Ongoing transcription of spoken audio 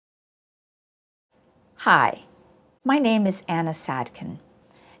Hi, my name is Anna Sadkin,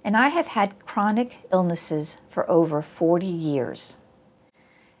 and I have had chronic illnesses for over 40 years.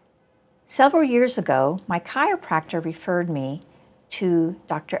 Several years ago, my chiropractor referred me to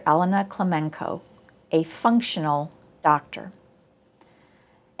Dr. Klimenko, a functional doctor.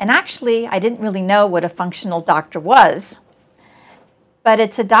 And actually, I didn't really know what a functional doctor was, but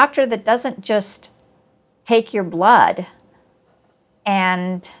it's a doctor that doesn't just take your blood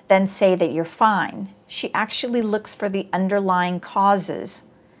and then say that you're fine. She actually looks for the underlying causes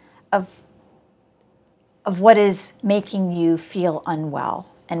of what is making you feel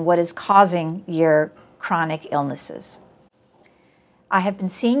unwell and what is causing your chronic illnesses. I have been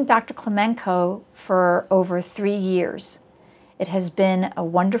seeing Dr. Klimenko for over 3 years. It has been a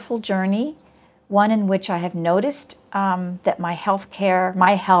wonderful journey, one in which I have noticed that my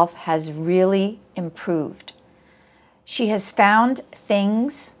health has really improved. She has found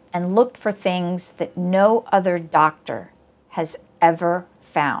things and looked for things that no other doctor has ever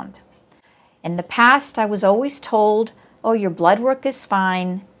found. In the past, I was always told, oh, your blood work is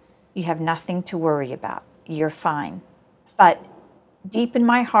fine, you have nothing to worry about, you're fine. But deep in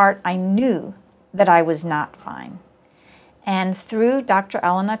my heart, I knew that I was not fine. And through Dr.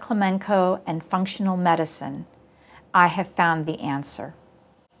 Klimenko and functional medicine, I have found the answer.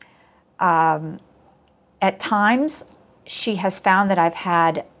 At times, she has found that I've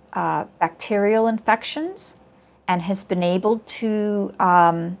had bacterial infections and has been able to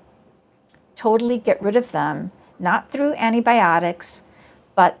totally get rid of them, not through antibiotics,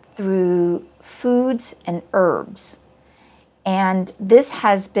 but through foods and herbs. And this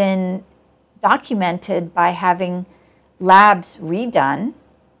has been documented by having labs redone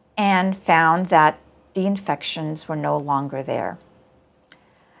and found that the infections were no longer there.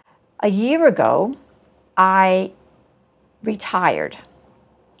 A year ago, I retired,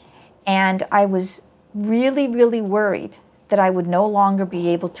 and I was really, really worried that I would no longer be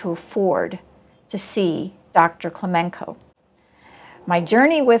able to afford to see Dr. Klimenko. My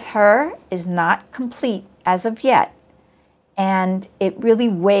journey with her is not complete as of yet, and it really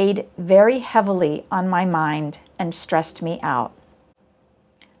weighed very heavily on my mind and stressed me out.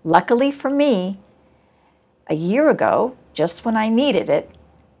 Luckily for me, a year ago, just when I needed it,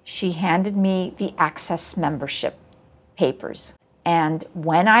 she handed me the Access membership papers. And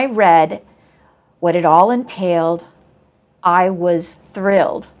when I read what it all entailed, I was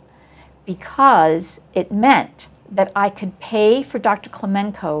thrilled because it meant that I could pay for Dr.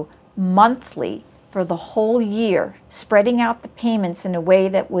 Klimenko monthly for the whole year, spreading out the payments in a way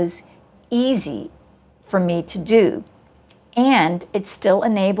that was easy for me to do. And it still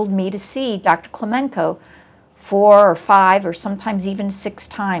enabled me to see Dr. Klimenko 4 or 5 or sometimes even 6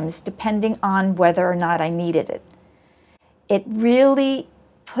 times, depending on whether or not I needed it. It really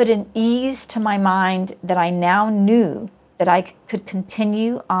put an ease to my mind that I now knew that I could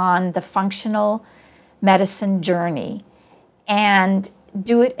continue on the functional medicine journey and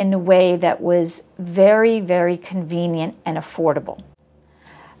do it in a way that was very, very convenient and affordable.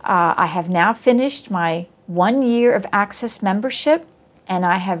 I have now finished my 1 year of Access membership, and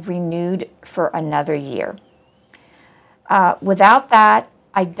I have renewed for another year. Without that,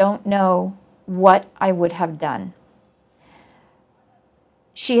 I don't know what I would have done.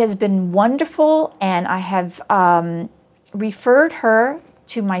 She has been wonderful, and I have referred her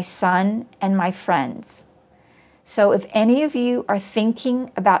to my son and my friends. So if any of you are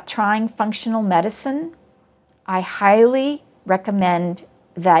thinking about trying functional medicine, I highly recommend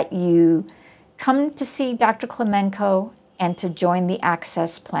that you come to see Dr. Klimenko and to join the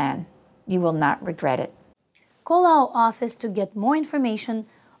Access plan. You will not regret it. Call our office to get more information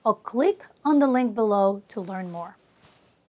or click on the link below to learn more.